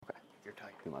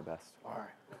do my best. All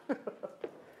right.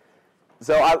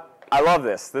 So I love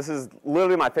this. This is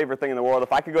literally my favorite thing in the world.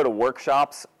 If I could go to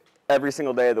workshops every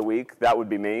single day of the week, that would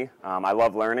be me. I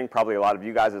love learning, probably a lot of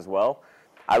you guys as well.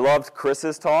 I loved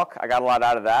Chris's talk. I got a lot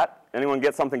out of that. Anyone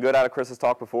get something good out of Chris's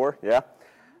talk before? Yeah?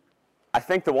 I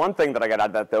think the one thing that I got out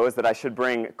of that, though, is that I should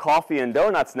bring coffee and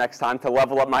donuts next time to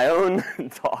level up my own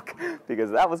talk,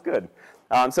 because that was good.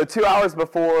 So 2 hours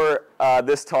before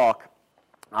this talk,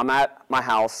 I'm at my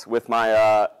house with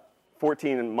my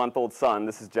 14-month-old son.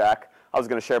 This is Jack. I was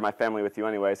going to share my family with you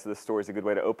anyway, so this story is a good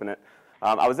way to open it.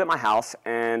 I was at my house,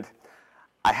 and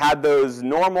I had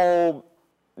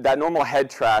that normal head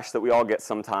trash that we all get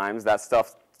sometimes, that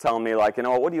stuff telling me, like,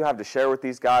 what do you have to share with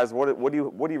these guys? What do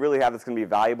you really have that's going to be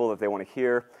valuable that they want to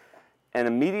hear? And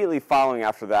immediately following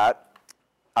after that,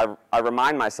 I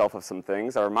remind myself of some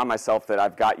things. I remind myself that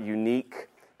I've got unique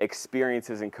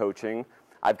experiences in coaching.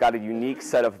 I've got a unique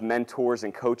set of mentors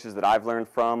and coaches that I've learned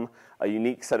from, a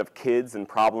unique set of kids and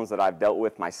problems that I've dealt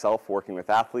with myself working with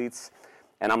athletes,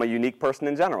 and I'm a unique person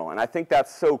in general. And I think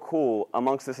that's so cool.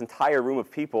 Amongst this entire room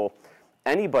of people,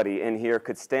 anybody in here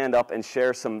could stand up and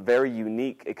share some very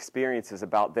unique experiences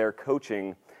about their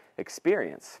coaching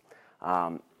experience.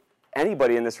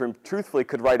 Anybody in this room, truthfully,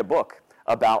 could write a book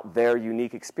about their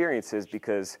unique experiences,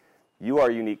 because you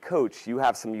are a unique coach. You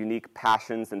have some unique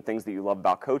passions and things that you love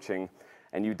about coaching,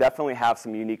 and you definitely have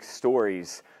some unique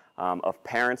stories of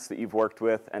parents that you've worked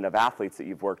with and of athletes that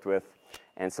you've worked with,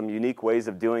 and some unique ways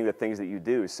of doing the things that you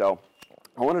do. So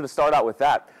I wanted to start out with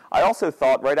that. I also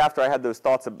thought, right after I had those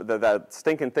thoughts of that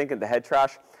stinking thinking, the head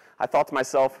trash, I thought to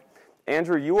myself,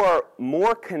 Andrew, you are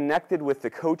more connected with the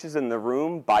coaches in the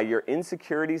room by your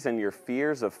insecurities and your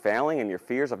fears of failing and your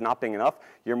fears of not being enough.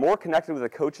 You're more connected with the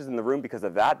coaches in the room because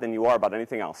of that than you are about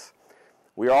anything else.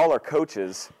 We all are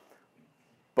coaches,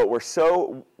 but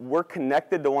we're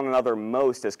connected to one another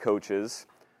most as coaches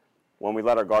when we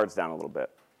let our guards down a little bit,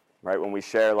 right? When we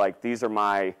share, like, these are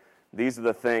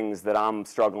the things that I'm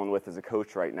struggling with as a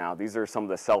coach right now. These are some of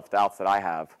the self-doubts that I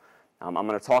have. I'm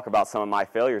going to talk about some of my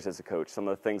failures as a coach, some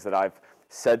of the things that I've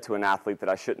said to an athlete that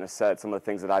I shouldn't have said, some of the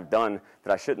things that I've done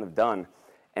that I shouldn't have done.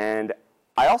 And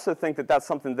I also think that that's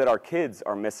something that our kids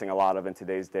are missing a lot of in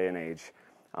today's day and age.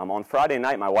 On Friday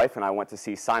night, my wife and I went to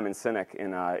see Simon Sinek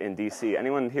in D.C.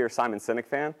 Anyone here Simon Sinek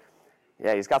fan?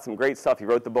 Yeah, he's got some great stuff. He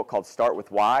wrote the book called Start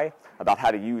With Why, about how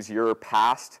to use your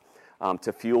past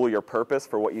to fuel your purpose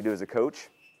for what you do as a coach.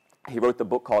 He wrote the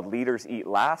book called Leaders Eat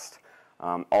Last,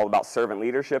 all about servant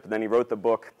leadership. And then he wrote the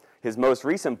book, his most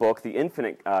recent book, The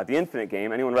Infinite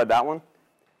Game. Anyone read that one?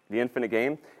 The Infinite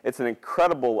Game? It's an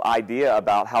incredible idea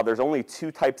about how there's only two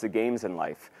types of games in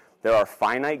life. There are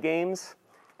finite games,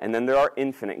 and then there are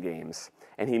infinite games.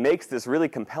 And he makes this really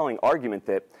compelling argument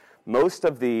that most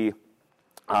of the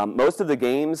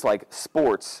games, like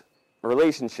sports,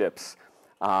 relationships,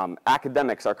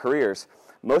 academics, our careers,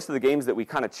 most of the games that we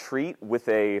kind of treat with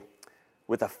a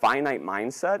finite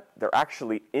mindset, they're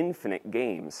actually infinite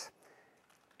games.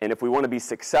 And if we want to be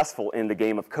successful in the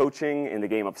game of coaching, in the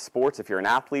game of sports, if you're an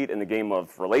athlete, in the game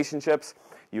of relationships,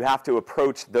 you have to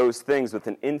approach those things with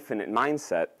an infinite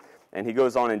mindset. And he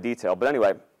goes on in detail. But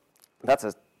anyway, that's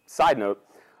a side note.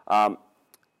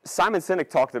 Simon Sinek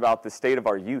talked about the state of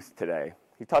our youth today.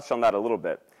 He touched on that a little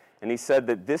bit. And he said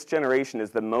that this generation is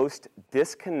the most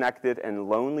disconnected and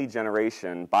lonely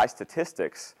generation by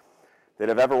statistics that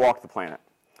have ever walked the planet.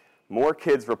 More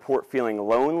kids report feeling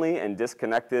lonely and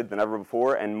disconnected than ever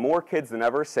before, and more kids than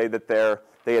ever say that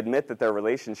they admit that their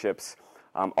relationships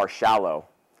are shallow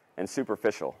and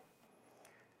superficial.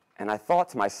 And I thought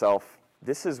to myself,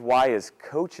 this is why, as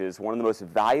coaches, one of the most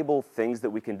valuable things that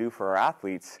we can do for our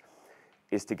athletes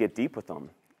is to get deep with them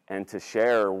and to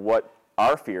share what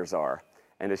our fears are,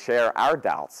 and to share our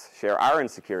doubts, share our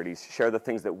insecurities, share the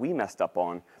things that we messed up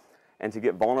on, and to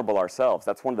get vulnerable ourselves.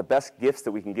 That's one of the best gifts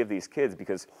that we can give these kids,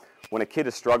 because when a kid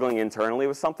is struggling internally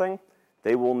with something,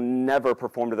 they will never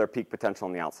perform to their peak potential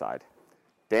on the outside.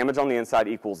 Damage on the inside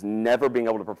equals never being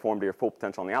able to perform to your full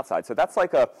potential on the outside. So that's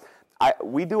like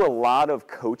we do a lot of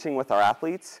coaching with our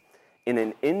athletes in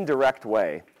an indirect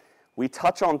way. We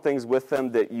touch on things with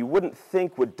them that you wouldn't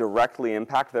think would directly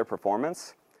impact their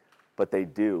performance, but they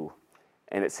do.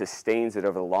 And it sustains it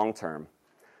over the long term.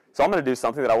 So I'm going to do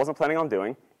something that I wasn't planning on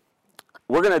doing.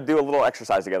 We're going to do a little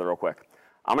exercise together real quick.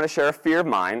 I'm going to share a fear of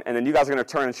mine, and then you guys are going to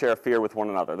turn and share a fear with one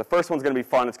another. The first one's going to be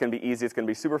fun. It's going to be easy. It's going to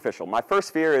be superficial. My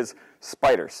first fear is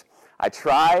spiders. I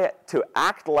try to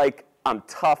act like I'm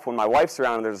tough when my wife's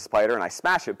around and there's a spider, and I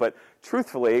smash it. But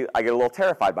truthfully, I get a little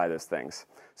terrified by those things.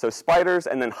 So spiders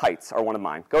and then heights are one of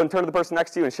mine. Go ahead and turn to the person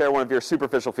next to you and share one of your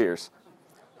superficial fears.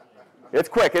 It's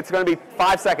quick. It's going to be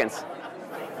 5 seconds.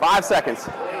 5 seconds.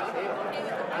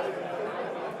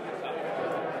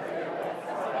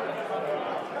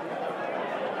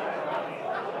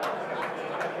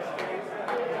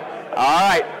 All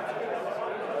right.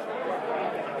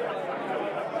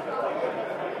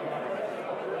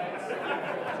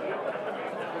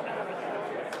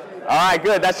 All right,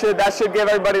 good. That should give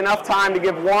everybody enough time to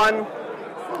give one.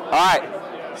 All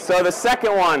right. So the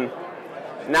second one.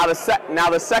 Now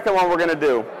the second one we're going to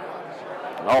do.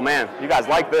 Oh man, you guys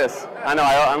like this. I know,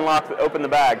 I opened the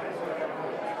bag.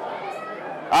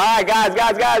 All right, guys,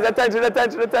 attention.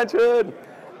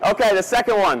 Okay, the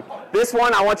second one. This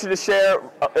one I want you to share.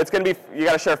 It's going to be, you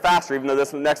got to share faster, even though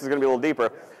this next is going to be a little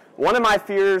deeper. One of my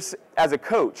fears as a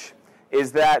coach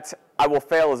is that I will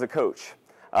fail as a coach.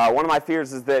 One of my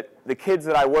fears is that the kids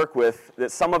that I work with,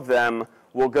 that some of them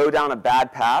will go down a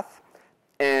bad path,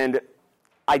 and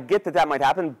I get that might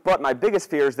happen, but my biggest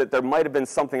fear is that there might have been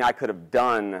something I could have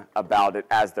done about it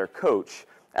as their coach,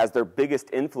 as their biggest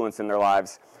influence in their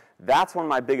lives. That's one of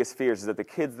my biggest fears, is that the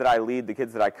kids that I lead, the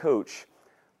kids that I coach,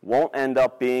 won't end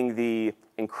up being the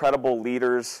incredible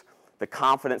leaders, the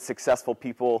confident, successful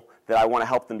people that I want to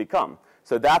help them become.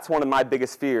 So that's one of my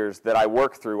biggest fears that I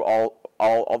work through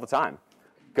all the time.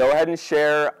 Go ahead and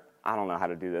share. I don't know how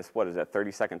to do this. What is that,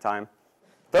 30-second time?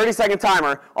 30-second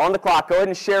timer on the clock. Go ahead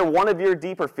and share one of your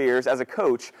deeper fears as a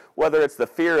coach, whether it's the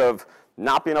fear of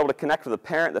not being able to connect with a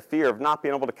parent, the fear of not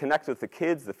being able to connect with the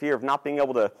kids, the fear of not being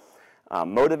able to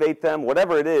motivate them,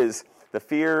 whatever it is, the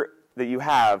fear that you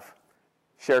have,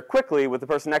 share quickly with the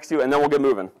person next to you, and then we'll get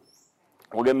moving.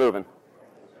 We'll get moving.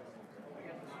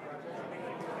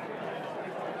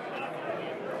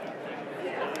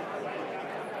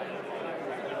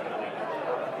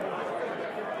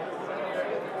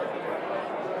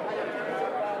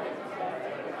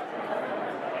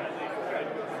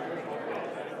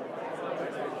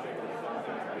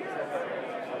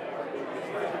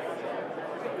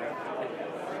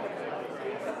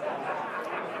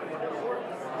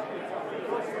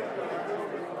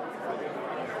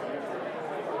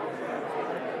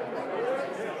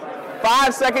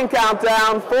 5-second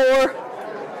countdown. 4,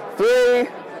 3,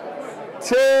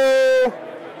 2,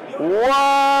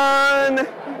 1.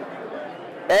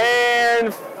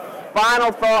 And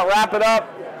final thought, wrap it up.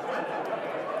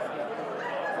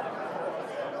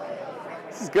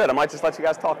 This is good. I might just let you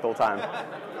guys talk the whole time.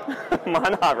 Why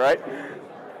not, right?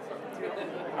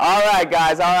 All right,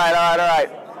 guys. All right.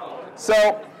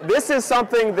 So this is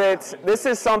something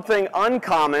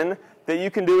uncommon that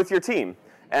you can do with your team.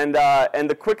 And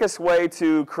the quickest way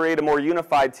to create a more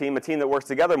unified team, a team that works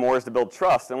together more, is to build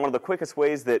trust. And one of the quickest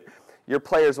ways that your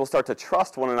players will start to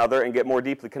trust one another and get more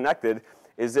deeply connected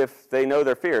is if they know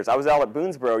their fears. I was out at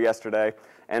Boonesboro yesterday,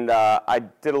 and I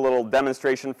did a little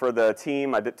demonstration for the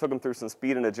team. I took them through some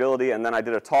speed and agility, and then I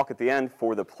did a talk at the end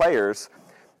for the players.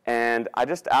 And I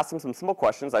just asked them some simple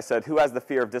questions. I said, who has the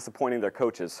fear of disappointing their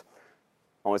coaches?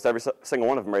 Almost every single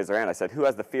one of them raised their hand. I said, who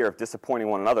has the fear of disappointing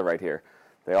one another right here?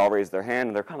 They all raised their hand,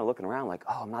 and they're kind of looking around like,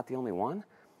 oh, I'm not the only one?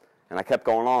 And I kept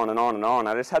going on and on and on.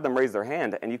 I just had them raise their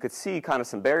hand, and you could see kind of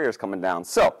some barriers coming down.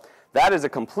 So that is a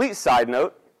complete side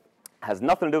note. Has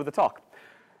nothing to do with the talk.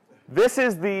 These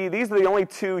are the only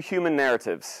two human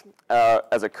narratives.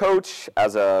 As a coach,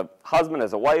 as a husband,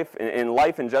 as a wife, in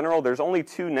life in general, there's only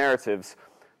two narratives: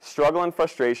 struggle and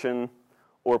frustration,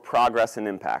 or progress and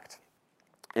impact.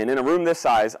 And in a room this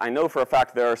size, I know for a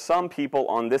fact there are some people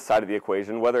on this side of the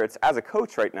equation, whether it's as a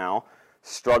coach right now,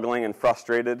 struggling and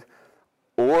frustrated,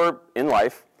 or in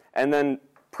life, and then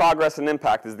progress and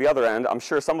impact is the other end. I'm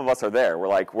sure some of us are there.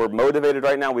 We're motivated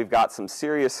right now. We've got some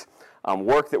serious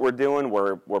work that we're doing.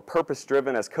 We're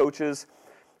purpose-driven as coaches,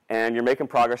 and you're making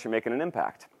progress, you're making an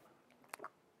impact.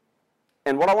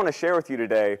 And what I want to share with you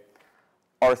today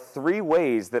are 3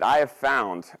 ways that I have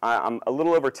found. I'm a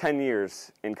little over 10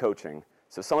 years in coaching.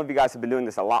 So some of you guys have been doing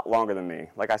this a lot longer than me.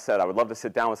 Like I said, I would love to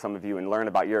sit down with some of you and learn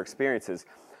about your experiences.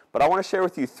 But I want to share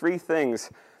with you 3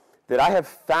 things that I have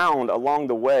found along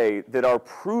the way that are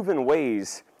proven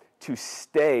ways to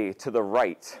stay to the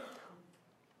right.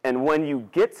 And when you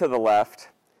get to the left,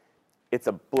 it's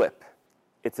a blip.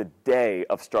 It's a day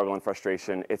of struggle and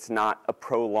frustration. It's not a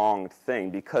prolonged thing,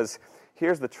 because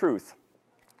here's the truth.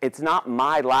 It's not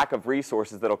my lack of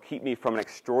resources that'll keep me from an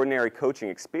extraordinary coaching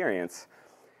experience.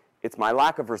 It's my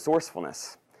lack of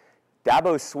resourcefulness.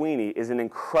 Dabo Swinney is an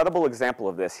incredible example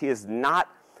of this. He is not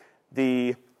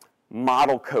the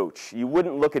model coach. You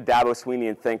wouldn't look at Dabo Swinney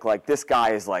and think, like, this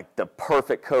guy is like the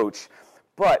perfect coach.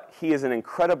 But he is an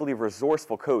incredibly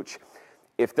resourceful coach.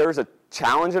 If there's a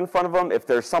challenge in front of him, if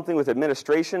there's something with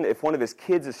administration, if one of his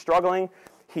kids is struggling,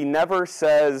 he never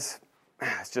says,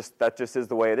 that just is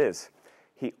the way it is.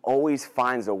 He always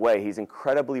finds a way. He's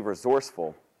incredibly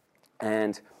resourceful.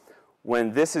 And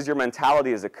when this is your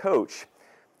mentality as a coach,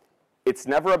 it's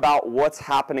never about what's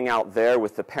happening out there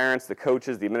with the parents, the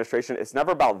coaches, the administration. It's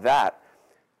never about that.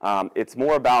 It's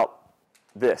more about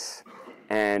this.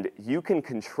 And you can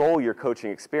control your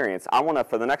coaching experience. I want to,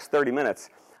 for the next 30 minutes,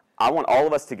 I want all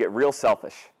of us to get real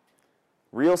selfish,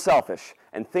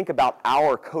 and think about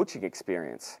our coaching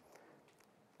experience.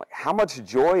 Like, how much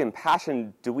joy and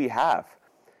passion do we have?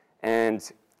 And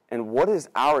what is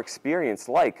our experience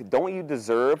like? Don't you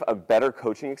deserve a better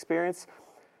coaching experience?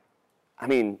 I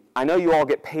mean, I know you all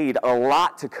get paid a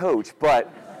lot to coach,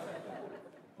 but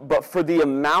for the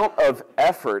amount of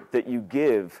effort that you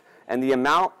give and the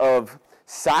amount of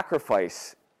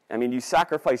sacrifice, I mean, you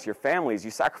sacrifice your families,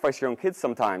 you sacrifice your own kids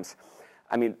sometimes.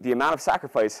 I mean, the amount of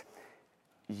sacrifice,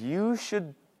 you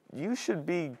should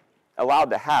be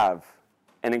allowed to have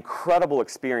an incredible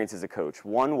experience as a coach,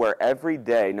 one where every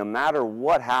day, no matter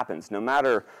what happens, no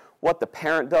matter what the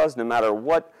parent does, no matter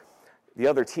what the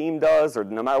other team does, or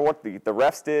no matter what the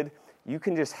refs did, you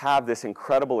can just have this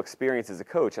incredible experience as a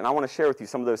coach. And I want to share with you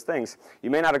some of those things. You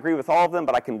may not agree with all of them,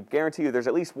 but I can guarantee you there's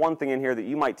at least one thing in here that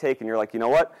you might take and you're like, you know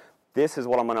what? This is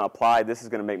what I'm going to apply. This is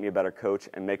going to make me a better coach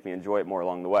and make me enjoy it more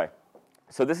along the way.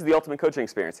 So this is the ultimate coaching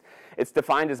experience. It's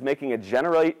defined as making a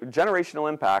generational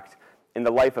impact in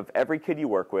the life of every kid you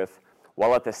work with,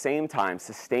 while at the same time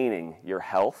sustaining your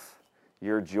health,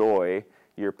 your joy,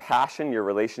 your passion, your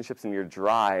relationships, and your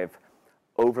drive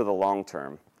over the long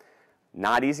term.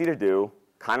 Not easy to do,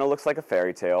 kind of looks like a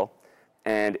fairy tale,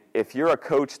 and if you're a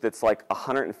coach that's like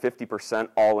 150%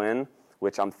 all in,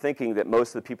 which I'm thinking that most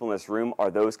of the people in this room are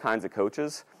those kinds of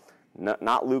coaches,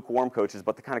 not lukewarm coaches,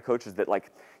 but the kind of coaches that,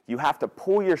 like, you have to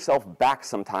pull yourself back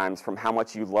sometimes from how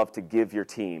much you love to give your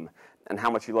team and how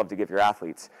much you love to give your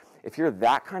athletes. If you're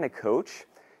that kind of coach,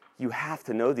 you have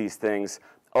to know these things.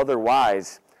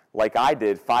 Otherwise, like I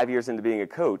did 5 years into being a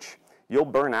coach, you'll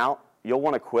burn out, you'll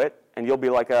want to quit, and you'll be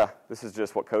like, this is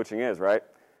just what coaching is, right?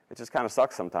 It just kind of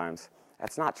sucks sometimes.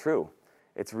 That's not true.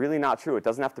 It's really not true. It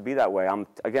doesn't have to be that way. I'm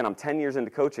 10 years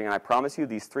into coaching, and I promise you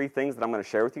these 3 things that I'm going to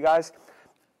share with you guys,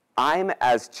 I'm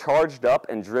as charged up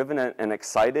and driven and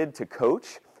excited to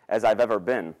coach as I've ever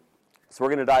been. So we're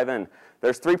going to dive in.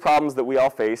 There's 3 problems that we all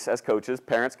face as coaches: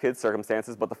 parents, kids,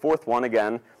 circumstances. But the 4th one,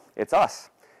 again, it's us.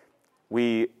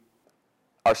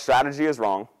 Our strategy is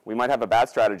wrong. We might have a bad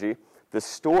strategy. The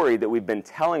story that we've been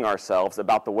telling ourselves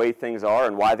about the way things are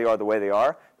and why they are the way they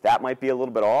are, that might be a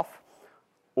little bit off.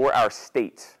 Or our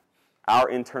state, our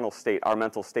internal state, our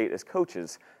mental state as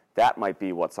coaches, that might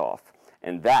be what's off.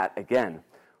 And that, again,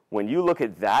 when you look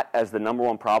at that as the number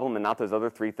 1 problem and not those other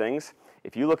 3 things,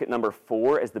 if you look at number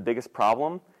 4 as the biggest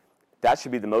problem, that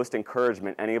should be the most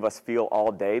encouragement any of us feel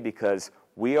all day, because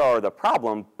we are the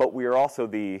problem, but we are also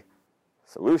the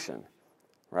solution,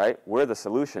 right? We're the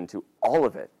solution to all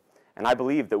of it. And I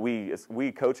believe that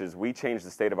we coaches, we change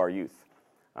the state of our youth.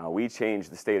 We change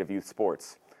the state of youth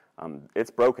sports.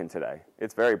 It's broken today.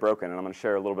 It's very broken, and I'm going to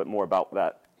share a little bit more about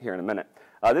that here in a minute.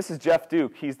 This is Jeff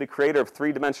Duke. He's the creator of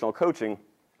 3-dimensional coaching.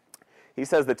 He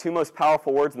says the 2 most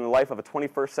powerful words in the life of a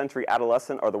 21st century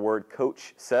adolescent are the word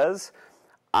coach says.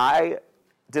 I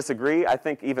disagree. I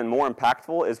think even more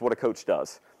impactful is what a coach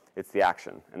does. It's the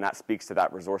action, and that speaks to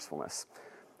that resourcefulness.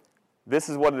 This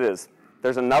is what it is.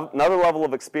 There's another level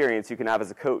of experience you can have as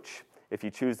a coach if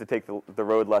you choose to take the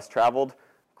road less traveled.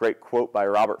 Great quote by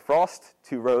Robert Frost: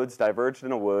 2 roads diverged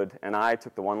in a wood, and I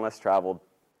took the one less traveled,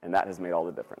 and that has made all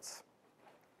the difference.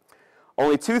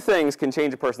 Only 2 things can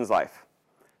change a person's life.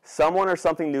 Someone or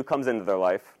something new comes into their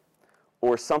life,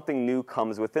 or something new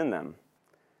comes within them.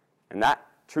 And that,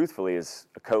 truthfully, is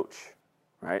a coach,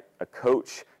 right? A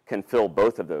coach can fill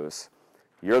both of those.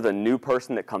 You're the new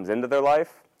person that comes into their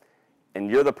life, and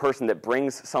you're the person that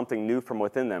brings something new from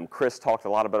within them. Chris talked a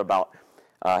lot about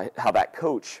how that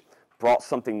coach brought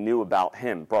something new about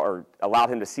him, or allowed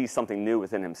him to see something new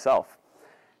within himself.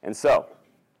 And so,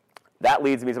 that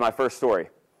leads me to my first story.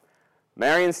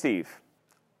 Mary and Steve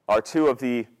are 2 of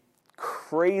the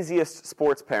craziest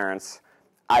sports parents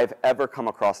I've ever come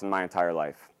across in my entire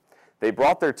life. They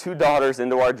brought their 2 daughters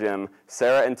into our gym,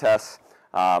 Sarah and Tess,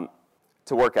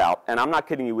 to work out. And I'm not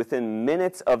kidding you, within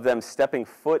minutes of them stepping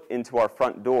foot into our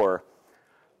front door,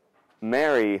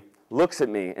 Mary looks at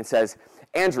me and says,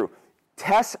 "Andrew,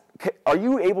 Tess, are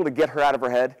you able to get her out of her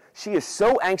head? She is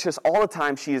so anxious all the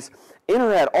time. She is in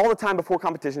her head all the time before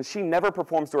competition. She never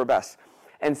performs to her best.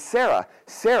 And Sarah,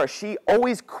 she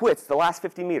always quits the last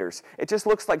 50 meters. It just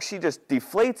looks like she just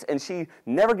deflates and she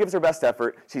never gives her best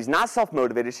effort. She's not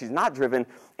self-motivated. She's not driven.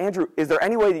 Andrew, is there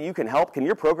any way that you can help? Can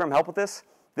your program help with this?"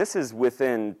 This is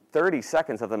within 30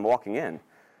 seconds of them walking in.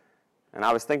 And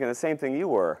I was thinking the same thing you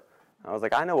were. I was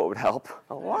like, I know what would help.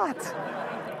 A lot.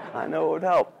 I know what would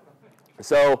help.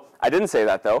 So I didn't say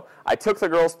that, though. I took the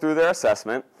girls through their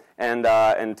assessment and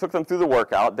took them through the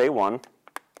workout, day one.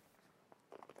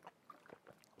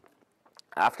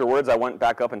 Afterwards, I went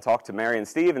back up and talked to Mary and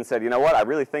Steve and said, you know what, I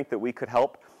really think that we could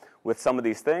help with some of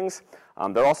these things.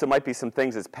 There also might be some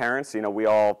things as parents, we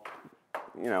all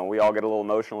get a little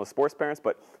emotional as sports parents,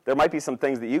 but there might be some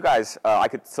things that you guys,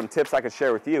 some tips I could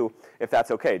share with you, if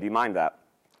that's okay. Do you mind that?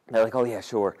 They're like, oh yeah,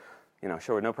 sure,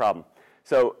 sure, no problem.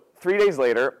 So 3 days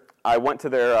later, I went to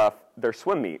their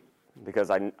swim meet because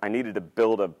I needed to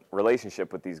build a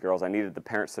relationship with these girls. I needed the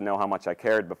parents to know how much I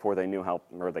cared before they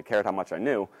cared how much I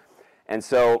knew. And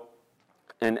so,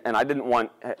 and I didn't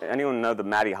want, anyone know the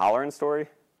Maddie Holleran story?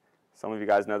 Some of you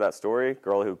guys know that story,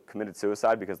 girl who committed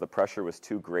suicide because the pressure was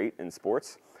too great in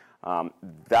sports.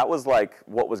 That was like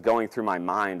what was going through my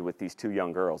mind with these two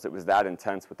young girls. It was that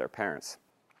intense with their parents.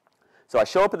 So I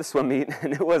show up at the swim meet,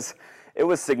 and it was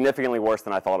significantly worse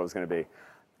than I thought it was going to be.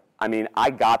 I mean, I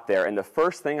got there, and the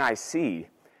first thing I see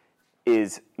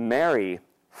is Mary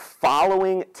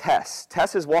following Tess.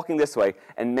 Tess is walking this way,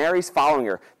 and Mary's following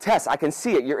her. Tess, I can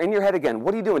see it. You're in your head again.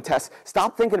 What are you doing, Tess?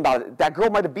 Stop thinking about it. That girl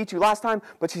might have beat you last time,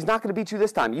 but she's not going to beat you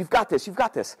this time. You've got this. You've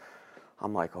got this.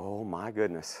 I'm like, oh, my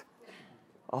goodness.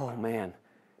 Oh, man.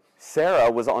 Sarah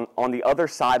was on the other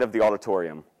side of the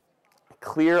auditorium,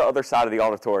 clear other side of the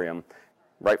auditorium,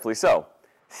 rightfully so.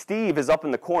 Steve is up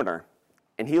in the corner,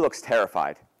 and he looks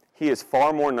terrified. He is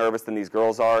far more nervous than these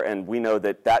girls are, and we know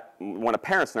that when a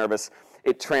parent's nervous,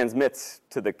 it transmits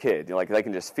to the kid. Like they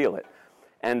can just feel it.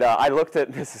 And I looked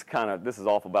at, this is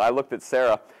awful, but I looked at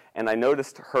Sarah, and I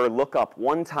noticed her look up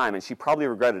one time, and she probably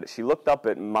regretted it. She looked up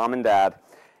at mom and dad,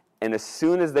 and as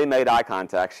soon as they made eye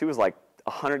contact, she was like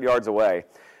 100 yards away.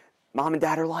 Mom and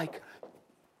dad are like,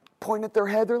 pointing at their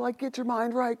head. They're like, get your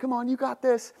mind right. Come on, you got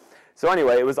this. So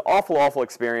anyway, it was an awful, awful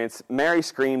experience. Mary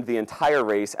screamed the entire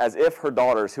race as if her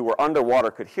daughters, who were underwater,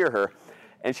 could hear her.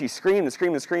 And she screamed and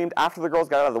screamed and screamed. After the girls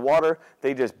got out of the water,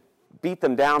 they just beat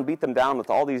them down with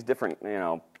all these different,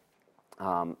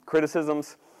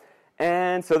 criticisms.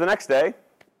 And so the next day,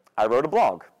 I wrote a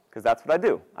blog, because that's what I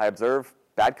do. I observe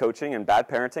bad coaching and bad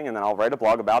parenting, and then I'll write a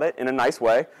blog about it in a nice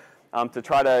way to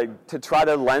try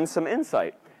to lend some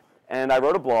insight. And I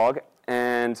wrote a blog,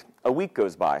 and a week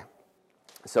goes by.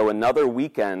 So another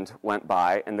weekend went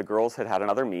by, and the girls had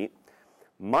another meet.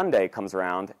 Monday comes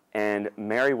around, and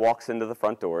Mary walks into the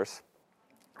front doors.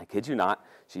 I kid you not.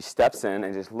 She steps in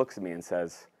and just looks at me and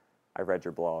says, I read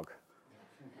your blog.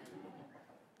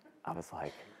 I was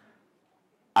like,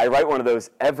 I write one of those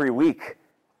every week.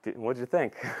 What'd you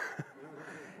think?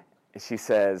 And she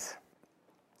says,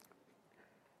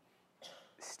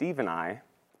 Steve and I,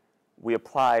 we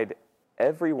applied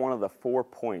every one of the 4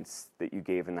 points that you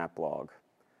gave in that blog.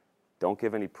 Don't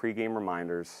give any pregame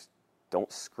reminders.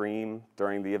 Don't scream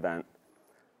during the event.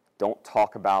 Don't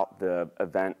talk about the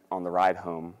event on the ride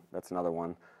home. That's another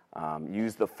one.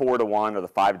 Use the 4-to-1 or the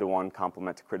 5-to-1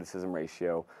 compliment to criticism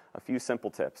ratio. A few simple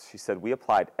tips. She said, we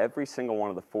applied every single one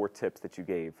of the 4 tips that you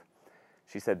gave.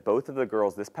 She said both of the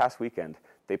girls this past weekend,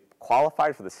 they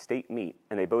qualified for the state meet,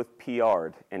 and they both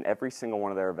PR'd in every single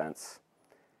one of their events.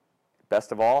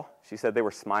 Best of all, she said they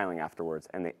were smiling afterwards,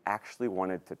 and they actually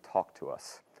wanted to talk to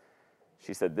us.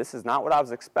 She said, this is not what I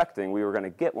was expecting we were going to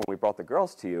get when we brought the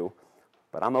girls to you,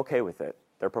 but I'm okay with it.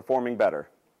 They're performing better.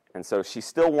 And so she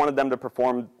still wanted them to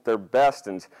perform their best,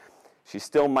 and she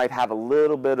still might have a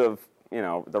little bit of,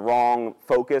 the wrong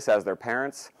focus as their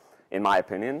parents, in my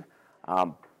opinion.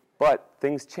 But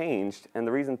things changed, and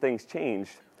the reason things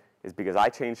changed is because I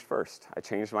changed first. I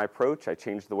changed my approach. I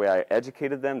changed the way I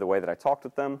educated them, the way that I talked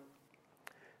with them.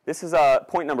 This is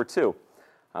point number 2.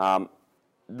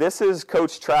 This is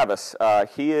Coach Travis.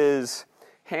 He is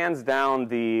hands down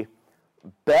the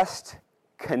best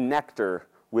connector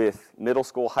with middle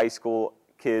school, high school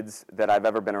kids that I've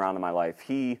ever been around in my life.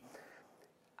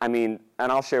 And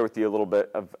I'll share with you a little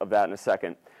bit of that in a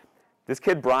second. This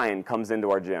kid, Brian, comes into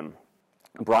our gym.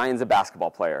 Brian's a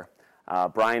basketball player.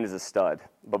 Brian is a stud.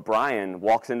 But Brian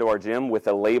walks into our gym with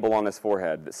a label on his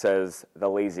forehead that says, the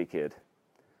lazy kid.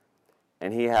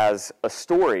 And he has a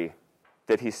story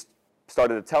that he's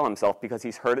started to tell himself because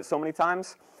he's heard it so many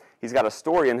times. He's got a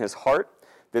story in his heart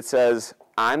that says,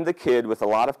 I'm the kid with a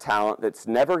lot of talent that's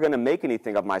never going to make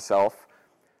anything of myself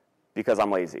because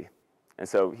I'm lazy. And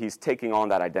so he's taking on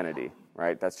that identity,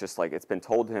 right? That's just like it's been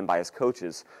told to him by his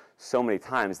coaches so many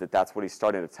times that that's what he's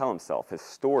starting to tell himself. His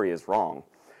story is wrong.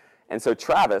 And so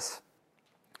Travis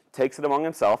takes it among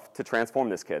himself to transform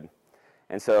this kid.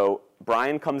 And so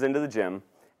Brian comes into the gym,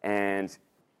 and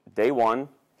day one,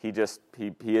 he is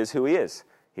who he is.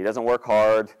 He doesn't work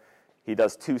hard. He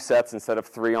does 2 sets instead of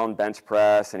 3 on bench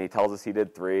press, and he tells us he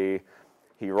did 3.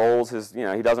 He rolls his,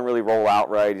 he doesn't really roll out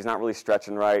right. He's not really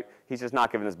stretching right. He's just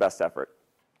not giving his best effort.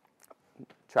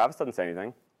 Travis doesn't say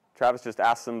anything. Travis just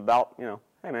asks him about,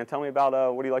 hey man, tell me about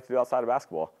what do you like to do outside of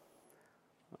basketball?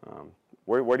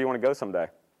 Where do you want to go someday?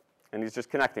 And he's just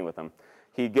connecting with him.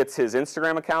 He gets his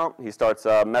Instagram account. He starts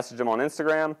messaging him on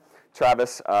Instagram.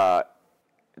 Travis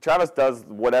does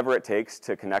whatever it takes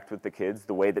to connect with the kids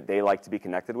the way that they like to be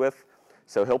connected with.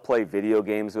 So he'll play video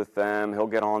games with them. He'll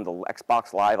get on the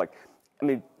Xbox Live.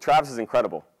 Travis is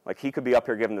incredible. He could be up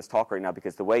here giving this talk right now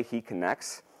because the way he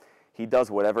connects, he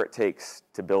does whatever it takes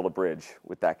to build a bridge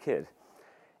with that kid.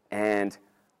 And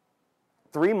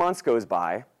 3 months goes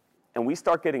by, and we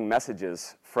start getting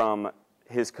messages from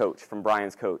his coach, from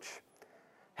Brian's coach.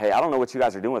 Hey, I don't know what you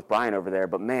guys are doing with Brian over there,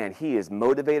 but man, he is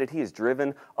motivated, he is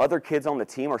driven. Other kids on the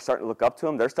team are starting to look up to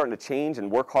him. They're starting to change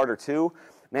and work harder too.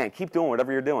 Man, keep doing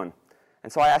whatever you're doing.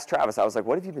 And so I asked Travis, I was like,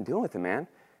 what have you been doing with him, man?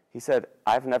 He said,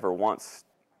 I've never once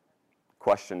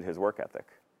questioned his work ethic.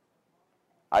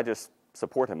 I just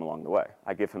support him along the way.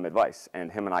 I give him advice,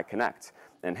 and him and I connect.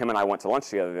 And him and I went to lunch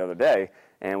together the other day,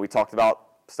 and we talked about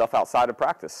stuff outside of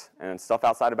practice and stuff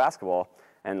outside of basketball.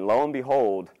 And lo and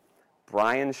behold,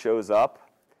 Brian shows up,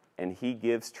 and he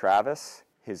gives Travis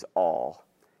his all.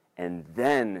 And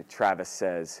then Travis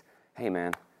says, hey,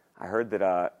 man, I heard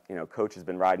that Coach has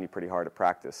been riding you pretty hard at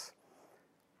practice.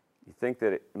 You think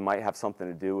that it might have something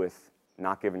to do with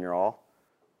not giving your all?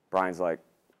 Brian's like,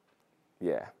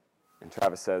 yeah. And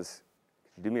Travis says,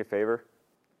 could you do me a favor?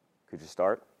 Could you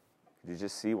start? Could you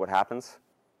just see what happens?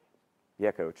 Yeah,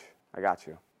 Coach, I got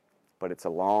you. But it's a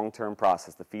long-term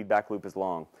process. The feedback loop is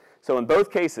long. So in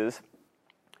both cases,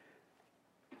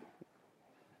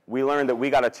 we learned that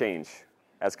we got to change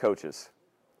as coaches.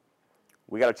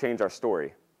 We got to change our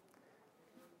story.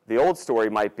 The old story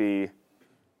might be,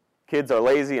 kids are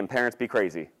lazy and parents be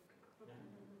crazy.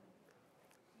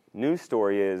 New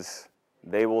story is,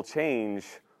 they will change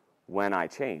when I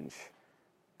change.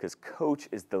 Because coach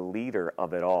is the leader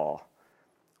of it all.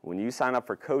 When you sign up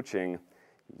for coaching,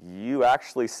 you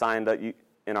actually signed up,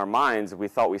 in our minds, we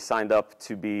thought we signed up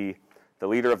to be the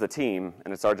leader of the team,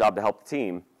 and it's our job to help the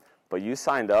team. But you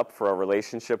signed up for a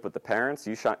relationship with the parents.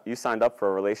 You signed up for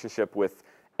a relationship with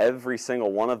every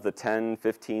single one of the 10,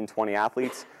 15, 20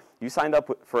 athletes. You signed up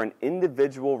for an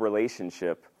individual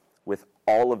relationship with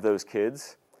all of those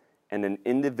kids, and an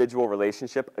individual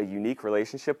relationship, a unique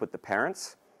relationship with the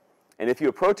parents. And if you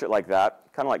approach it like that,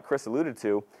 kind of like Chris alluded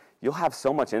to, you'll have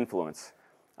so much influence.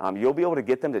 You'll be able to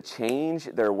get them to change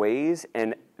their ways,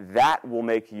 and that will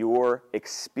make your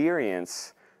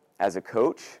experience as a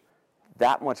coach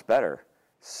that much better.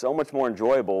 So much more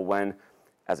enjoyable when,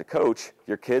 as a coach,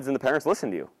 your kids and the parents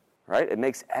listen to you, right? It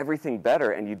makes everything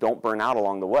better, and you don't burn out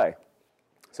along the way.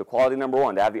 So quality number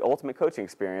one, to have the ultimate coaching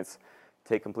experience,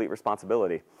 take complete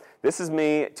responsibility. This is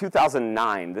me,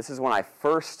 2009. This is when I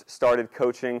first started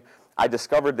coaching. I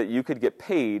discovered that you could get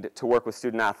paid to work with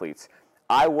student athletes.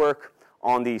 I work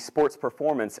on the sports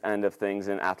performance end of things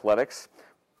in athletics,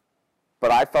 but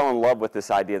I fell in love with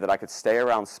this idea that I could stay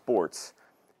around sports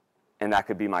and that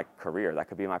could be my career, that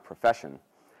could be my profession.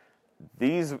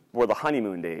 These were the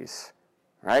honeymoon days,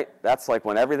 right? That's like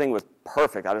when everything was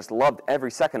perfect. I just loved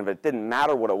every second of it. It didn't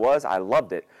matter what it was, I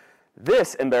loved it.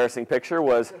 This embarrassing picture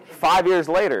was 5 years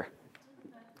later.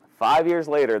 5 years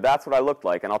later, that's what I looked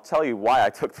like, and I'll tell you why I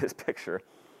took this picture.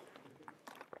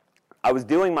 I was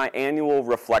doing my annual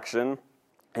reflection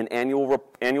and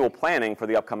annual planning for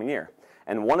the upcoming year.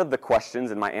 And one of the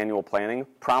questions in my annual planning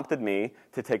prompted me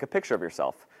to take a picture of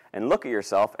yourself and look at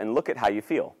yourself and look at how you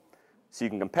feel so you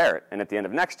can compare it. And at the end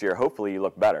of next year, hopefully you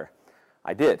look better.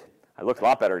 I did. I looked a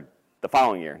lot better the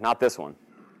following year, not this one.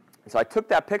 So I took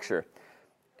that picture.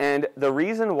 And the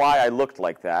reason why I looked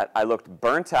like that, I looked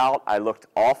burnt out, I looked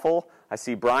awful. I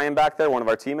see Brian back there, one of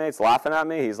our teammates, laughing at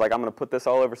me. He's like, I'm going to put this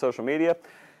all over social media.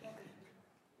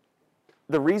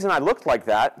 The reason I looked like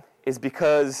that is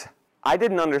because I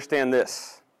didn't understand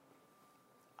this.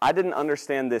 I didn't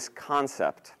understand this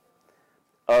concept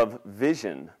of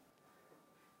vision.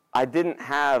 I didn't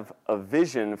have a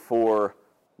vision for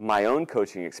my own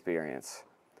coaching experience.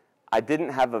 I didn't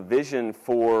have a vision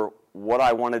for how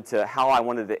I wanted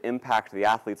to impact the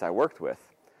athletes I worked with.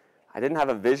 I didn't have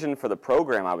a vision for the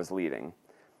program I was leading.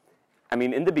 I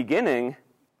mean, in the beginning,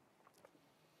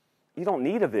 you don't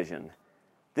need a vision.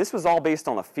 This was all based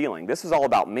on a feeling. This was all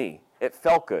about me. It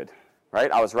felt good, right?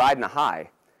 I was riding a high.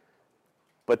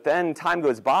 But then time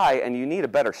goes by, and you need a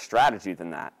better strategy than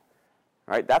that,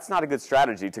 right? That's not a good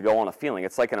strategy to go on a feeling.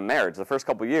 It's like in a marriage. The first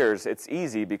couple of years, it's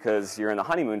easy because you're in the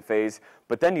honeymoon phase,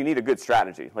 but then you need a good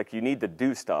strategy. Like, you need to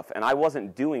do stuff. And I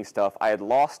wasn't doing stuff. I had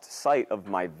lost sight of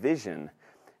my vision.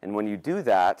 And when you do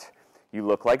that, you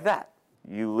look like that.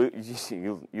 You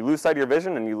lose sight of your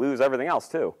vision, and you lose everything else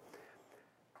too.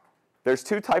 There's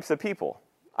two types of people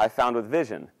I found with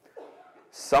vision.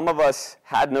 Some of us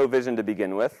had no vision to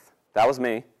begin with. That was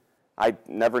me. I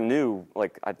never knew,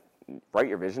 I'd write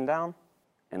your vision down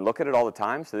and look at it all the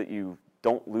time so that you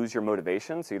don't lose your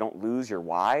motivation, so you don't lose your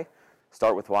why.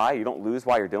 Start with why. You don't lose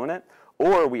why you're doing it.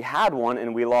 Or we had one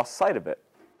and we lost sight of it.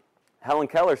 Helen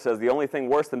Keller says the only thing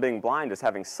worse than being blind is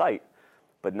having sight,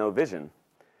 but no vision.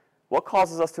 What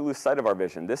causes us to lose sight of our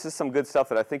vision? This is some good stuff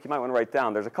that I think you might want to write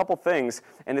down. There's a couple things,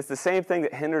 and it's the same thing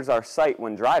that hinders our sight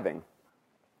when driving.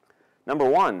 Number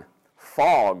one,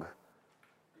 fog.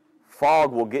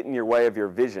 Fog will get in your way of your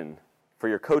vision for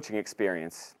your coaching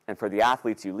experience and for the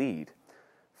athletes you lead.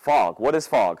 Fog. What is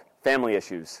fog? Family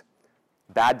issues,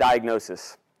 bad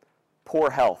diagnosis,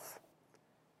 poor health,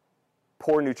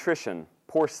 poor nutrition,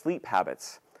 poor sleep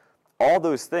habits. All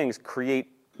those things create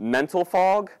mental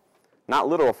fog, not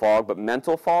literal fog, but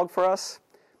mental fog for us.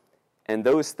 And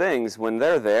those things, when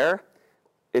they're there,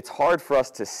 it's hard for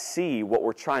us to see what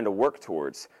we're trying to work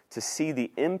towards, to see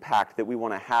the impact that we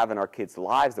want to have in our kids'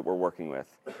 lives that we're working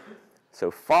with.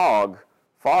 So fog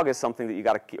is something that you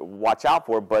got to watch out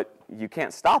for, but you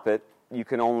can't stop it. You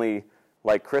can only,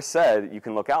 like Chris said, you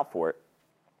can look out for it.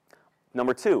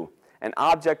 Number two, an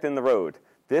object in the road.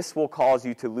 This will cause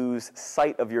you to lose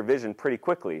sight of your vision pretty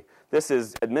quickly. This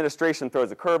is administration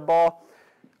throws a curveball,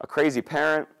 a crazy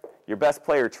parent, your best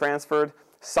player transferred,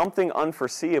 something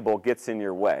unforeseeable gets in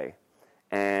your way.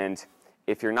 And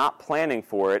if you're not planning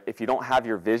for it, if you don't have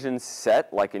your vision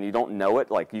set, and you don't know it,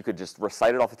 you could just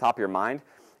recite it off the top of your mind,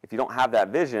 if you don't have that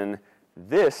vision,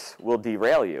 this will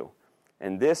derail you.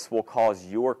 And this will cause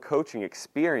your coaching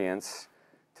experience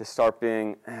to start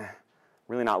being,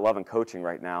 really not loving coaching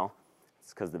right now.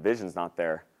 It's because the vision's not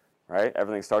there, right?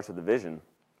 Everything starts with the vision.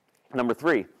 Number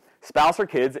three, spouse or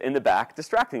kids in the back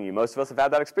distracting you. Most of us have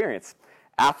had that experience.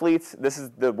 Athletes, this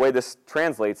is the way this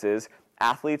translates is,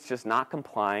 athletes just not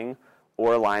complying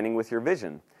or aligning with your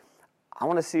vision. I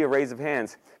want to see a raise of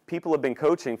hands. People have been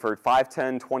coaching for 5,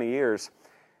 10, 20 years.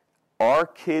 Are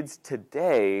kids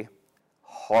today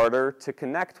harder to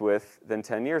connect with than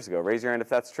 10 years ago? Raise your hand if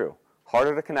that's true.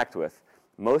 Harder to connect with.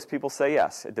 Most people say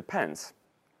yes. It depends.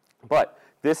 But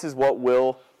this is what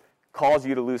will cause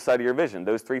you to lose sight of your vision,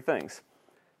 those three things.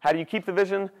 How do you keep the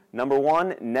vision? Number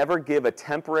one, never give a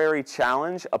temporary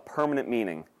challenge a permanent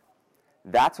meaning.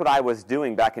 That's what I was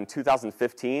doing back in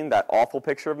 2015, that awful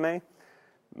picture of me.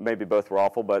 Maybe both were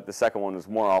awful, but the second one was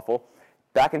more awful.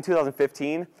 Back in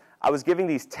 2015, I was giving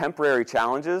these temporary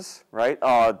challenges, right?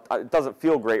 It doesn't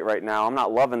feel great right now. I'm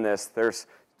not loving this. There's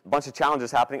a bunch of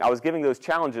challenges happening. I was giving those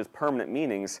challenges permanent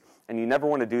meanings, and you never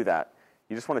want to do that.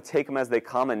 You just want to take them as they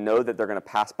come and know that they're going to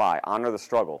pass by. Honor the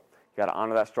struggle. You got to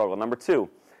honor that struggle. Number two,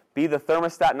 be the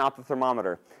thermostat, not the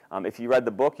thermometer. If you read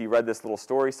the book, you read this little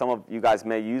story. Some of you guys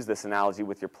may use this analogy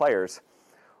with your players.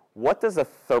 What does a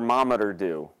thermometer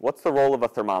do? What's the role of a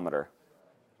thermometer?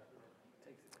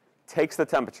 Takes the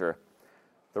temperature.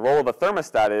 The role of a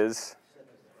thermostat is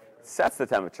sets the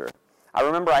temperature. I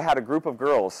remember I had a group of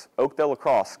girls, Oakdale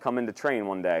Lacrosse, come in to train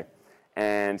one day,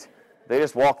 and they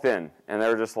just walked in, and they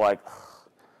were just like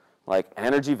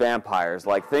energy vampires.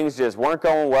 Things just weren't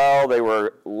going well. They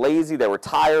were lazy. They were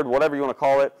tired, whatever you want to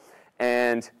call it.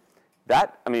 And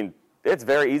that, it's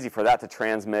very easy for that to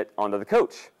transmit onto the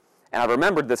coach. And I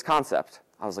remembered this concept.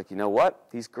 I was like, you know what?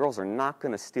 These girls are not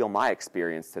going to steal my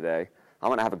experience today. I'm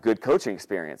going to have a good coaching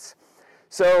experience.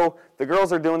 So the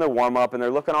girls are doing their warm-up, and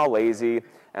they're looking all lazy.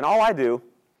 And all I do,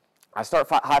 I start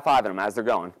high-fiving them as they're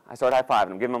going. I start high-fiving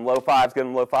them, giving them low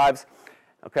fives.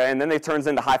 Okay, and then it turns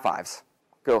into high fives.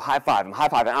 Go high-five them,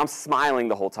 and I'm smiling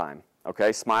the whole time.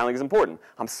 Okay, smiling is important.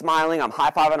 I'm smiling, I'm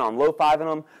high-fiving them, I'm low-fiving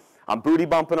them, I'm booty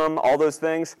bumping them, all those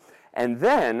things. And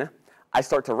then I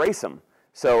start to race them.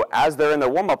 So as they're in their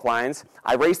warm-up lines,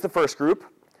 I race the first group,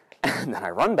 and then I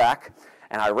run back,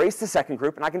 and I race the second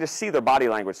group, and I can just see their body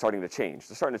language starting to change.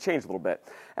 They're starting to change a little bit.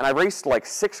 And I raced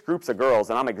 6 groups of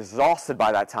girls, and I'm exhausted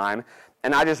by that time,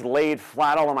 and I just laid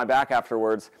flat all on my back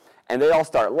afterwards, and they all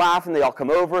start laughing. They all come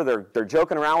over. They're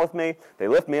joking around with me. They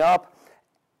lift me up,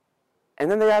 and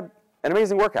then they had an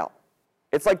amazing workout.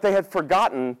 It's like they had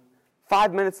forgotten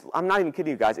 5 minutes. I'm not even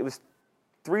kidding you guys. It was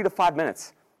 3 to 5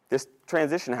 minutes. This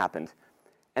transition happened.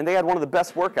 And they had one of the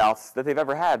best workouts that they've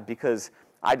ever had because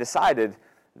I decided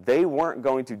they weren't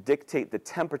going to dictate the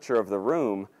temperature of the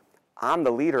room. I'm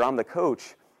the leader. I'm the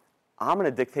coach. I'm going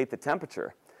to dictate the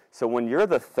temperature. So when you're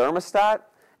the thermostat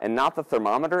and not the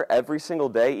thermometer every single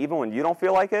day, even when you don't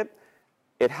feel like it,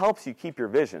 it helps you keep your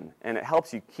vision, and it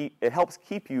helps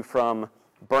keep you from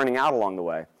burning out along the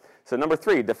way. So number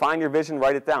 3, define your vision,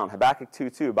 write it down. Habakkuk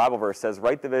 2:2, Bible verse says,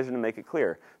 write the vision and make it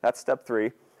clear. That's step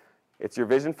 3. It's your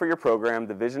vision for your program,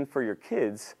 the vision for your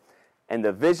kids, and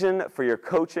the vision for your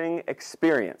coaching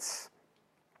experience.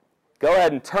 Go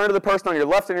ahead and turn to the person on your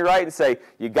left and your right and say,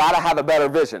 you got to have a better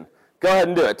vision. Go ahead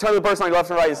and do it. Turn to the person on your left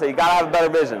and right and say, you got to have a better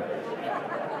vision.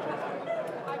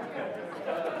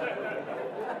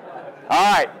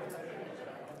 All right.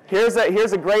 Here's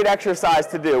a great exercise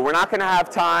to do. We're not going to have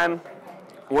time.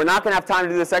 We're not going to have time to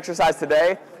do this exercise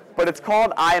today, but it's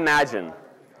called I Imagine.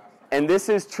 And this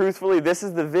is truthfully, this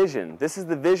is the vision. This is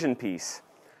the vision piece.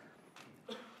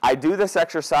 I do this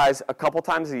exercise a couple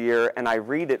times a year, and I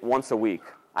read it once a week.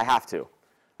 I have to.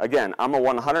 Again, I'm a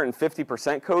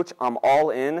 150% coach. I'm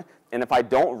all in. And if I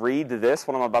don't read this,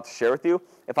 what I'm about to share with you,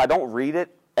 if I don't read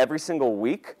it every single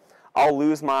week, I'll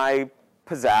lose my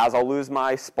pizzazz, I'll lose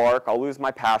my spark, I'll lose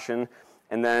my passion,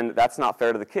 and then that's not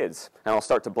fair to the kids. And I'll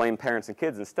start to blame parents and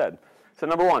kids instead. So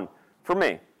number 1, for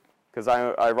me, because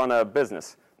I run a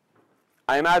business,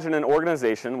 I imagine an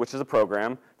organization, which is a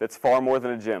program, that's far more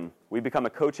than a gym. We become a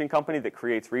coaching company that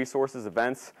creates resources,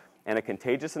 events, and a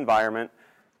contagious environment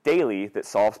daily that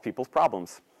solves people's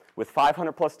problems. With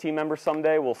 500 plus team members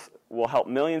someday, we'll help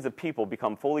millions of people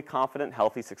become fully confident,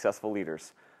 healthy, successful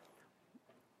leaders.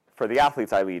 For the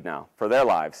athletes I lead now, for their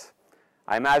lives,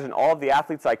 I imagine all of the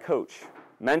athletes I coach,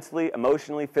 mentally,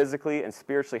 emotionally, physically, and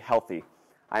spiritually healthy.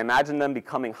 I imagine them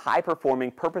becoming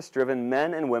high-performing, purpose-driven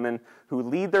men and women who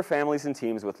lead their families and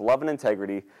teams with love and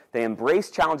integrity. They embrace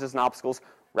challenges and obstacles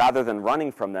rather than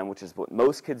running from them, which is what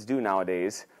most kids do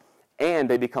nowadays. And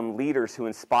they become leaders who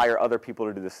inspire other people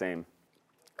to do the same.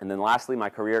 And then lastly, my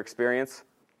career experience.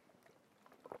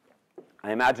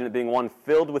 I imagine it being one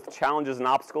filled with challenges and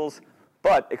obstacles,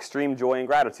 but extreme joy and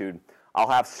gratitude. I'll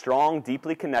have strong,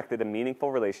 deeply connected, and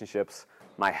meaningful relationships.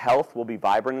 My health will be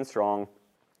vibrant and strong,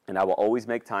 and I will always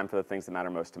make time for the things that matter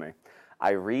most to me.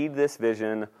 I read this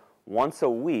vision once a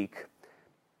week,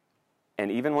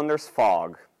 and even when there's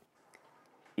fog,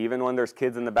 even when there's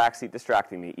kids in the backseat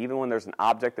distracting me, even when there's an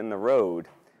object in the road,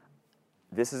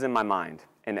 this is in my mind.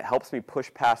 And it helps me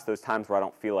push past those times where I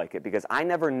don't feel like it, because I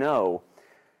never know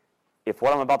if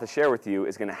what I'm about to share with you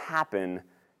is going to happen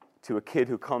to a kid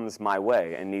who comes my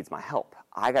way and needs my help.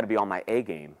 I got to be on my A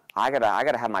game. I got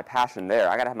to have my passion there.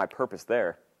 I got to have my purpose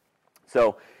there.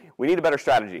 So we need a better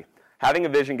strategy. Having a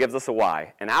vision gives us a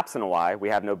why. And absent a why, we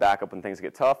have no backup when things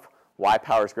get tough. Why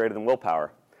power is greater than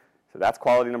willpower. So that's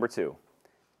quality number 2.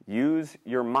 Use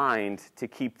your mind to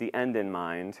keep the end in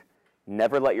mind.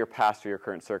 Never let your past or your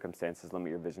current circumstances limit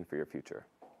your vision for your future.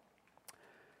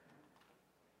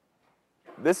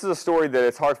 This is a story that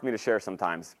it's hard for me to share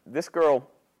sometimes. This girl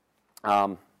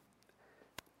comes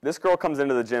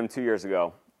into the gym 2 years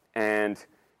ago, and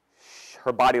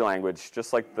her body language,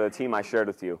 just like the team I shared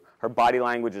with you, her body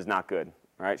language is not good.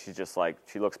 Right? She's just like,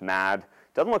 she looks mad.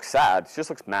 Doesn't look sad. She just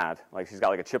looks mad. Like she's got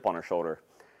like a chip on her shoulder.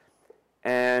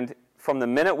 And from the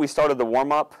minute we started the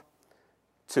warm-up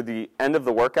to the end of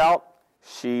the workout,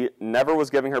 she never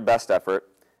was giving her best effort.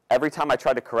 Every time I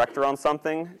tried to correct her on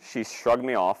something, she shrugged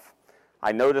me off.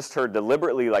 I noticed her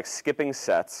deliberately like skipping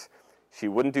sets. She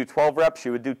wouldn't do 12 reps, she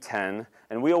would do 10.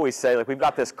 And we always say, like, we've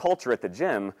got this culture at the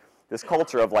gym, this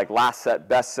culture of like last set,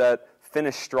 best set,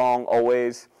 finish strong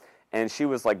always. And she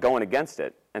was like going against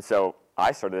it. And so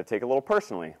I started to take it a little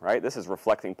personally, right? This is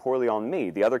reflecting poorly on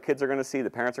me. The other kids are going to see, the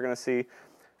parents are going to see.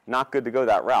 Not good to go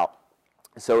that route.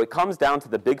 So it comes down to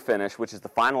the big finish, which is the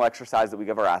final exercise that we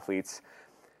give our athletes.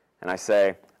 And I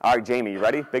say, all right, Jamie, you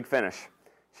ready? Big finish.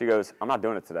 She goes, I'm not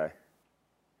doing it today.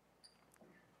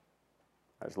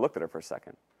 I just looked at her for a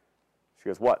second. She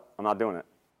goes, what? I'm not doing it.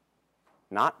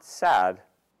 Not sad,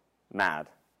 mad,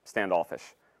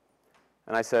 standoffish.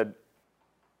 And I said,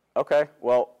 okay,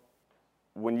 well,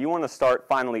 when you want to start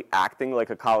finally acting like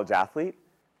a college athlete,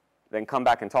 then come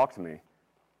back and talk to me.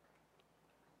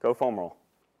 Go foam roll.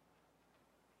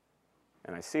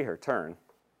 And I see her turn,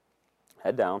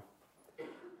 head down,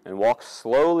 and walk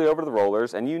slowly over to the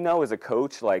rollers. And you know as a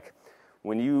coach, like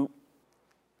when you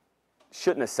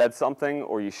shouldn't have said something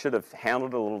or you should have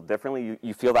handled it a little differently,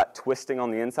 you feel that twisting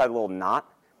on the inside, a little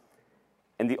knot.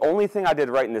 And the only thing I did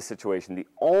right in this situation, the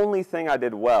only thing I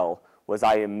did well, was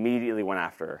I immediately went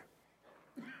after her.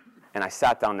 And I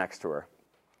sat down next to her.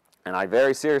 And I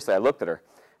very seriously, I looked at her.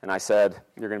 And I said,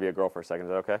 you're going to be a girl for a second, is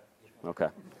that okay? Okay.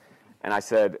 And I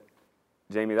said,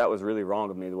 Jamie, that was really wrong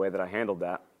of me, the way that I handled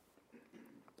that.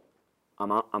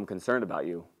 I'm concerned about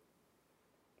you.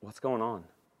 What's going on?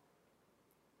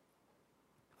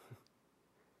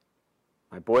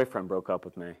 My boyfriend broke up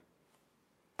with me.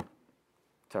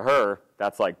 To her,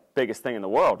 that's like biggest thing in the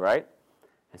world, right?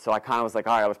 And so I kind of was like,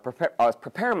 all right, I was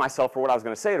preparing myself for what I was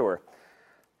going to say to her.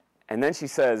 And then she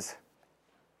says,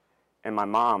 and my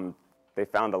mom, they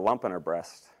found a lump in her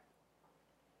breast,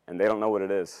 and they don't know what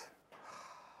it is.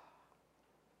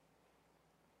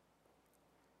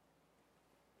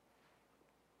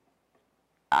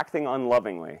 Acting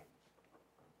unlovingly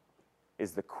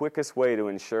is the quickest way to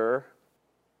ensure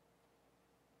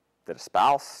that a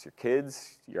spouse, your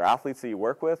kids, your athletes that you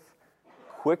work with,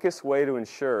 quickest way to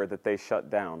ensure that they shut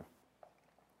down.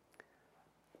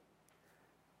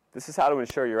 This is how to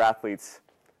ensure your athletes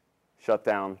shut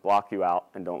down, block you out,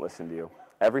 and don't listen to you.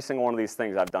 Every single one of these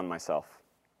things I've done myself.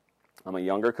 I'm a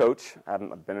younger coach.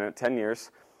 I've been in it 10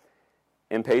 years.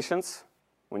 Impatience,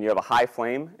 when you have a high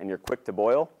flame and you're quick to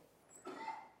boil,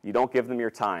 you don't give them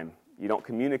your time. You don't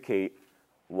communicate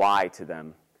why to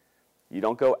them. You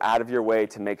don't go out of your way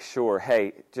to make sure,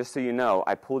 hey, just so you know,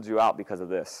 I pulled you out because of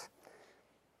this.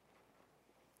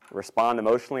 Respond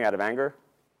emotionally out of anger.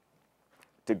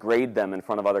 Degrade them in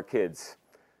front of other kids.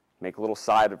 Make little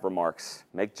side remarks.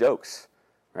 Make jokes,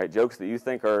 right? Jokes that you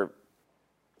think are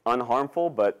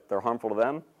unharmful, but they're harmful to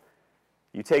them.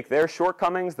 You take their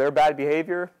shortcomings, their bad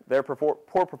behavior, their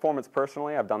poor performance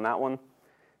personally. I've done that one.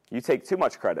 You take too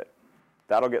much credit.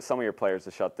 That'll get some of your players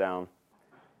to shut down.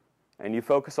 And you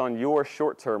focus on your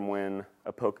short-term win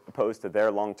opposed to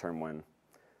their long-term win.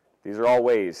 These are all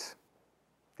ways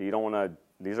that you don't want to,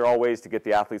 these are all ways to get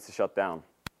the athletes to shut down.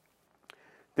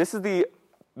 This is the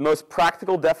most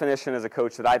practical definition as a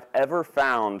coach that I've ever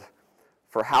found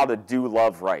for how to do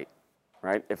love right.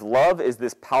 Right? If love is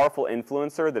this powerful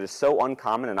influencer that is so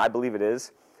uncommon, and I believe it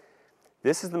is,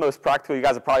 this is the most practical. You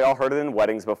guys have probably all heard it in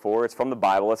weddings before. It's from the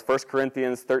Bible. It's 1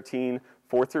 Corinthians 13,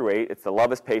 4 through 8. It's the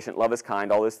love is patient, love is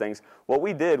kind, all those things. What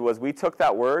we did was we took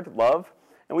that word, love,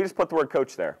 and we just put the word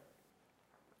coach there.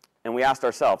 And we asked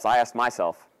ourselves, I asked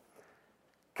myself,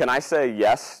 can I say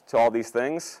yes to all these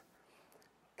things?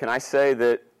 Can I say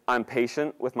that I'm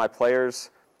patient with my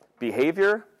players'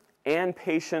 behavior and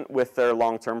patient with their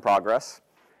long-term progress?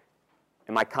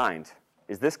 Am I kind?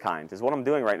 Is this kind? Is what I'm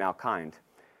doing right now kind?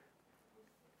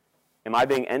 Am I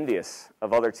being envious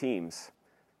of other teams?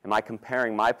 Am I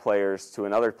comparing my players to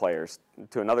another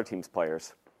team's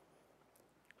players?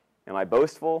 Am I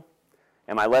boastful?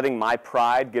 Am I letting my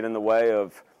pride get in the way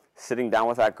of sitting down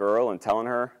with that girl and telling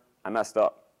her, I messed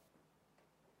up.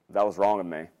 That was wrong of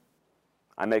me.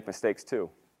 I make mistakes too.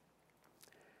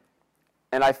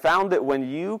 And I found that when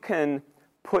you can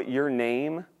put your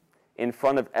name in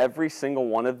front of every single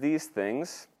one of these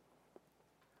things,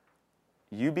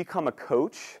 you become a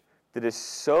coach that is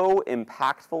so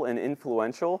impactful and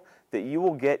influential that you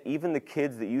will get even the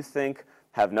kids that you think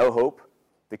have no hope,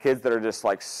 the kids that are just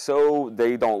like so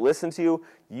they don't listen to you,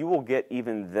 you will get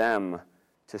even them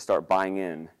to start buying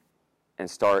in and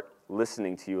start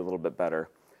listening to you a little bit better,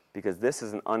 because this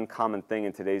is an uncommon thing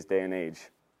in today's day and age.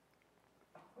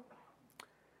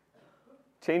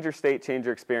 Change your state, change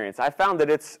your experience. I found that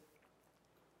it's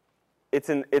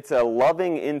a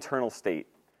loving internal state.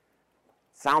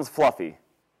 Sounds fluffy,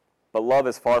 but love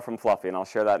is far from fluffy, and I'll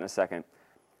share that in a second.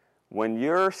 When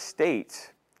your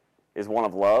state is one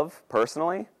of love,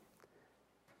 personally,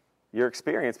 your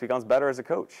experience becomes better as a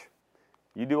coach.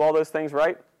 You do all those things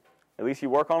right, at least you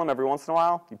work on them every once in a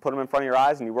while, you put them in front of your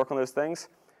eyes and you work on those things,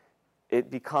 it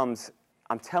becomes,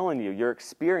 I'm telling you, your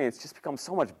experience just becomes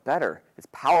so much better. It's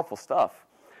powerful stuff.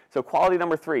 So quality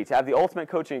number 3, to have the ultimate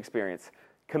coaching experience,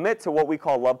 commit to what we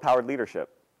call love-powered leadership.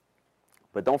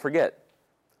 But don't forget,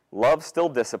 love still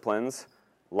disciplines,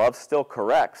 love still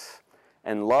corrects,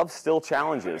 and love still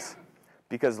challenges.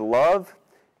 Because love,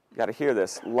 you got to hear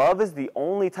this, love is the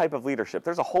only type of leadership.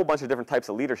 There's a whole bunch of different types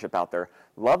of leadership out there.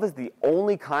 Love is the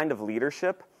only kind of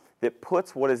leadership that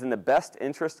puts what is in the best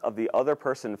interest of the other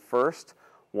person first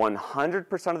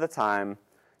 100% of the time,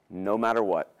 no matter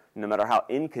what. No matter how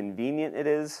inconvenient it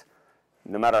is,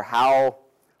 no matter how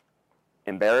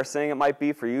embarrassing it might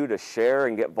be for you to share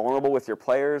and get vulnerable with your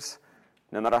players,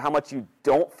 no matter how much you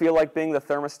don't feel like being the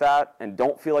thermostat and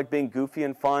don't feel like being goofy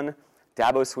and fun,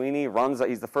 Dabo Swinney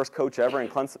he's the first coach ever in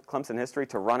Clemson history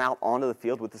to run out onto the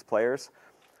field with his players.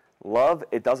 Love,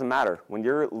 it doesn't matter. When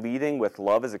you're leading with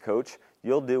love as a coach,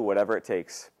 you'll do whatever it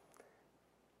takes.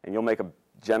 And you'll make a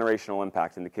generational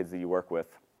impact in the kids that you work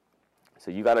with. So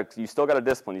you still got to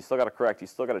discipline, you still got to correct, you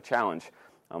still got to challenge.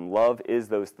 Love is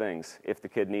those things if the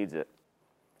kid needs it.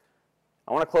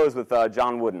 I want to close with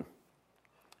John Wooden.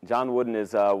 John Wooden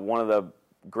is one of the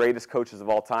greatest coaches of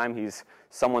all time. He's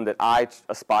someone that I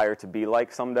aspire to be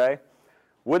like someday.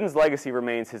 Wooden's legacy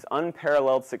remains his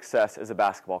unparalleled success as a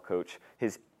basketball coach,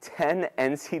 his 10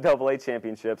 NCAA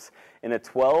championships in a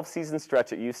 12-season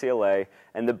stretch at UCLA,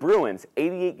 and the Bruins'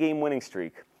 88-game winning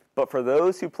streak. But for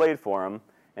those who played for him,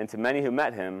 and to many who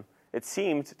met him, it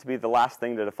seemed to be the last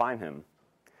thing to define him.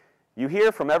 You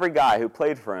hear from every guy who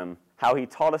played for him how he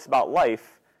taught us about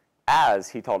life as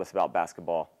he taught us about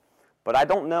basketball. But I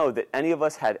don't know that any of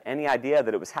us had any idea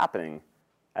that it was happening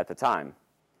at the time.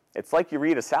 It's like you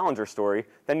read a Salinger story,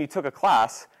 then you took a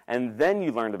class, and then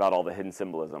you learned about all the hidden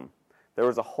symbolism. There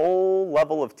was a whole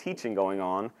level of teaching going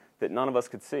on that none of us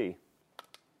could see.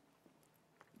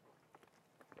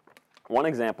 One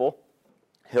example,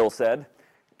 Hill said,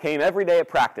 came every day at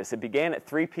practice. It began at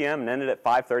 3 p.m. and ended at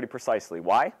 5:30 precisely.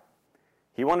 Why?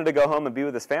 He wanted to go home and be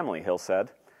with his family, Hill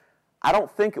said. I don't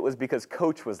think it was because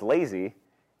Coach was lazy.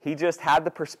 He just had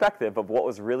the perspective of what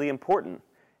was really important,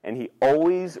 and he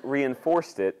always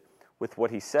reinforced it with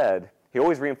what he said. He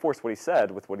always reinforced what he said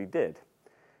with what he did.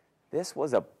 This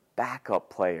was a backup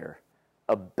player,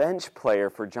 a bench player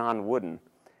for John Wooden,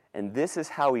 and this is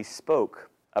how he spoke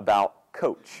about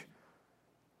Coach.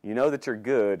 You know that you're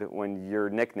good when your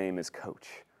nickname is Coach.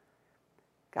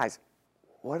 Guys,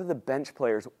 what are the bench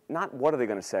players, not what are they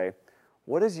going to say,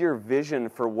 what is your vision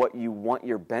for what you want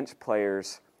your bench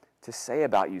players to say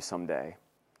about you someday?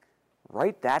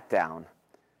 Write that down.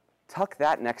 Tuck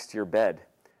that next to your bed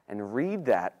and read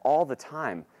that all the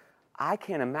time. I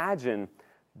can't imagine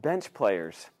bench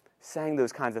players saying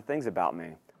those kinds of things about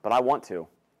me, but I want to.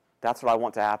 That's what I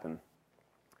want to happen.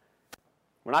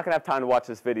 We're not going to have time to watch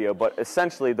this video, but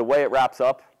essentially the way it wraps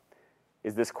up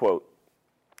is this quote.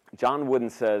 John Wooden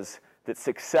says that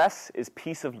success is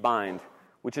peace of mind,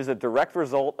 which is a direct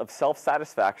result of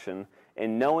self-satisfaction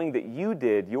in knowing that you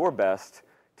did your best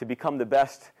to become the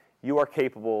best you are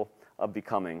capable of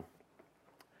becoming.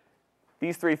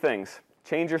 These three things: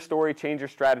 change your story, change your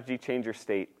strategy, change your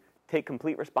state. Take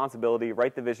complete responsibility,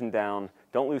 write the vision down,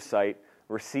 don't lose sight,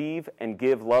 receive and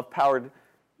give love-powered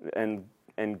and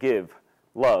give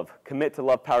love. Commit to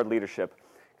love-powered leadership.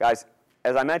 Guys,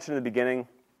 as I mentioned in the beginning,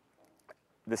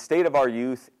 the state of our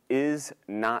youth is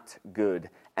not good.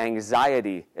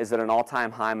 Anxiety is at an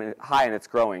all-time high and it's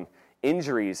growing.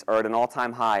 Injuries are at an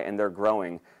all-time high and they're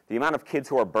growing. The amount of kids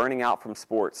who are burning out from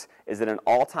sports is at an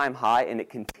all-time high and it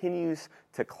continues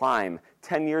to climb.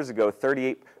 10 years ago,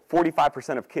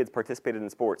 45% of kids participated in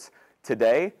sports.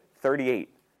 Today, 38%.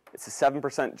 It's a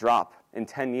 7% drop in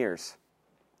 10 years.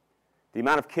 The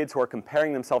amount of kids who are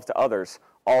comparing themselves to others,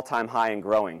 all-time high and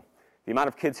growing. The amount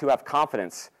of kids who have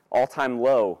confidence, all-time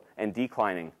low and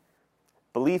declining.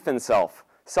 Belief in self,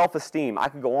 self-esteem, I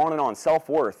could go on and on,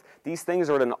 self-worth. These things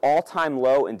are at an all-time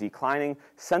low and declining.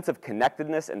 Sense of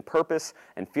connectedness and purpose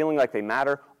and feeling like they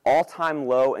matter, all-time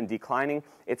low and declining.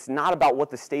 It's not about what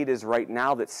the state is right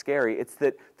now that's scary. It's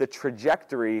that the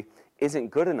trajectory isn't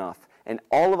good enough. And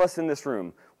all of us in this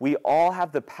room, we all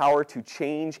have the power to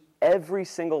change every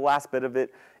single last bit of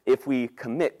it if we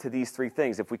commit to these three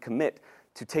things, if we commit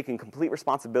to taking complete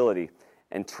responsibility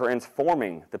and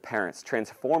transforming the parents,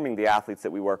 transforming the athletes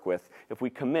that we work with, if we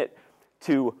commit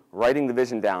to writing the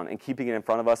vision down and keeping it in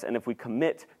front of us, and if we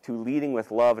commit to leading with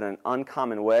love in an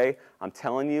uncommon way, I'm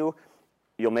telling you,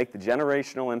 you'll make the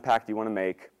generational impact you want to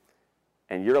make,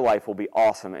 and your life will be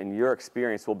awesome, and your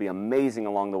experience will be amazing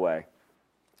along the way.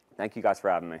 Thank you guys for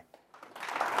having me.